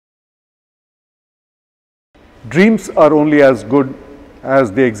Dreams are only as good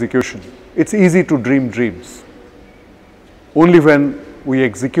as the execution. It's easy to dream dreams. Only when we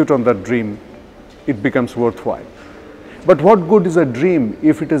execute on that dream, it becomes worthwhile. But what good is a dream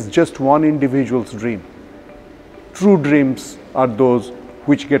if it is just one individual's dream? True dreams are those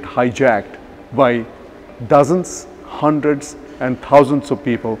which get hijacked by dozens, hundreds, and thousands of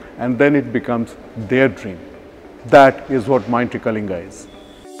people, and then it becomes their dream. That is what Mindtree Kalinga is.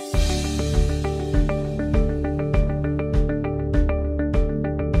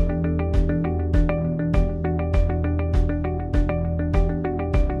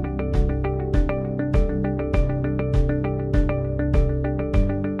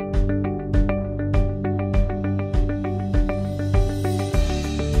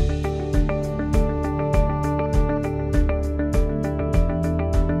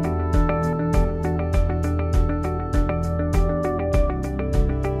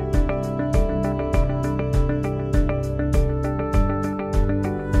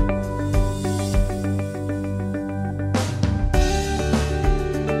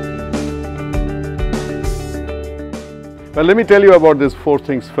 Well, let me tell you about these four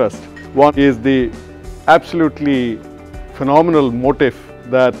things first. One is the absolutely phenomenal motif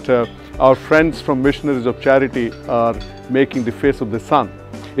that our friends from Missionaries of Charity are making, the face of the sun.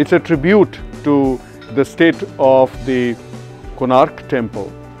 It's a tribute to the state of the Konark temple,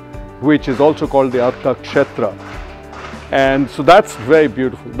 which is also called the Arka Kshetra. And so that's very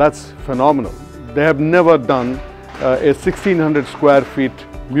beautiful, that's phenomenal. They have never done a 1600 square feet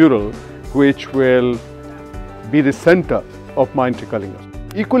mural which will be the center of Mindtree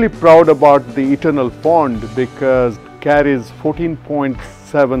Kalinga. Equally proud about the eternal pond because it carries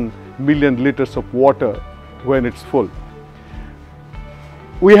 14.7 million liters of water when it's full.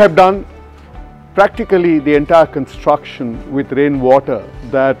 We have done practically the entire construction with rainwater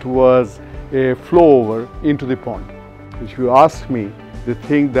that was a flow over into the pond. If you ask me, the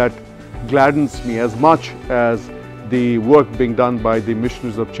thing that gladdens me as much as the work being done by the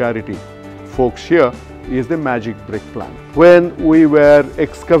Missionaries of Charity folks here is the magic brick plan. When we were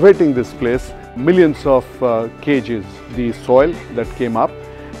excavating this place, millions of kgs the soil that came up,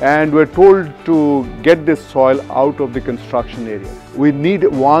 and we're told to get this soil out of the construction area. We need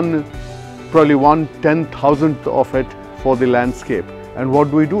probably 1/10,000th of it for the landscape. And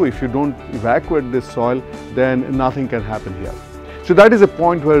what do? If you don't evacuate this soil, then nothing can happen here. So that is a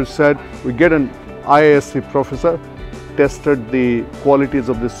point where it said we get an IISc professor, tested the qualities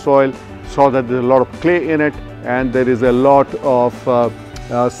of this soil, saw that there's a lot of clay in it and there is a lot of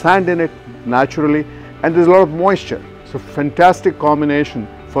sand in it naturally, and there's a lot of moisture. So fantastic combination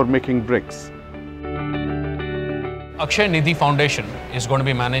for making bricks. Akshay Nidhi Foundation is going to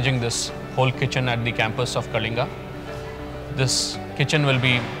be managing this whole kitchen at the campus of Kalinga. This kitchen will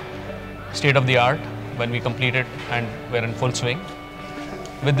be state of the art when we complete it and we're in full swing.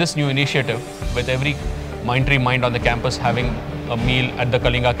 With this new initiative, with every Mindtree mind on the campus having a meal at the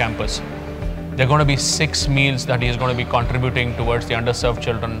Kalinga campus, there are going to be 6 meals that he is going to be contributing towards the underserved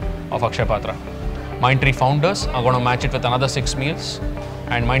children of Akshay Patra. Mindtree founders are going to match it with another 6 meals,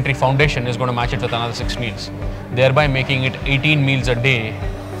 and Mindtree Foundation is going to match it with another 6 meals, thereby making it 18 meals a day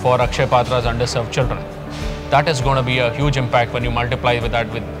for Akshay Patra's underserved children. That is going to be a huge impact when you multiply with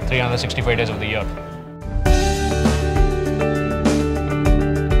that with 365 days of the year.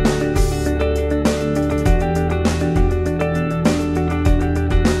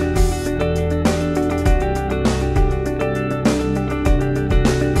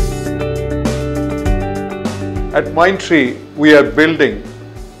 At Mindtree, we are building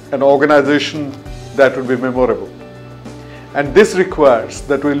an organization that will be memorable. And this requires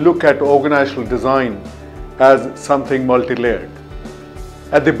that we look at organizational design as something multi-layered.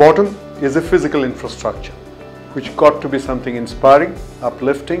 At the bottom is the physical infrastructure, which got to be something inspiring,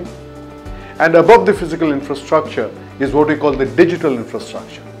 uplifting. And above the physical infrastructure is what we call the digital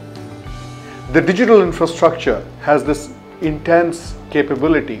infrastructure. The digital infrastructure has this intense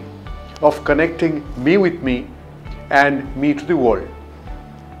capability of connecting me with me and me to the world.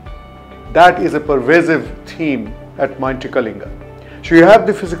 That is a pervasive theme at Mindtree Kalinga. So you have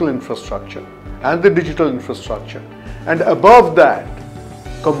the physical infrastructure and the digital infrastructure, and above that,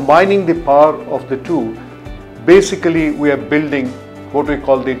 combining the power of the two, basically we are building what we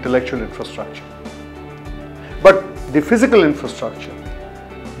call the intellectual infrastructure. But the physical infrastructure,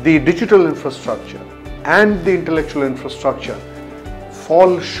 the digital infrastructure and the intellectual infrastructure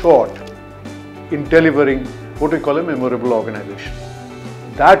fall short in delivering what we call a memorable organization.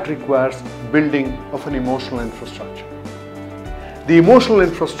 That requires building of an emotional infrastructure. The emotional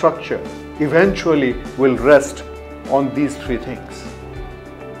infrastructure eventually will rest on these 3 things.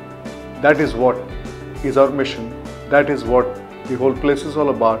 That is what is our mission. That is what the whole place is all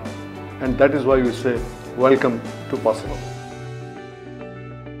about, and that is why we say welcome to possible.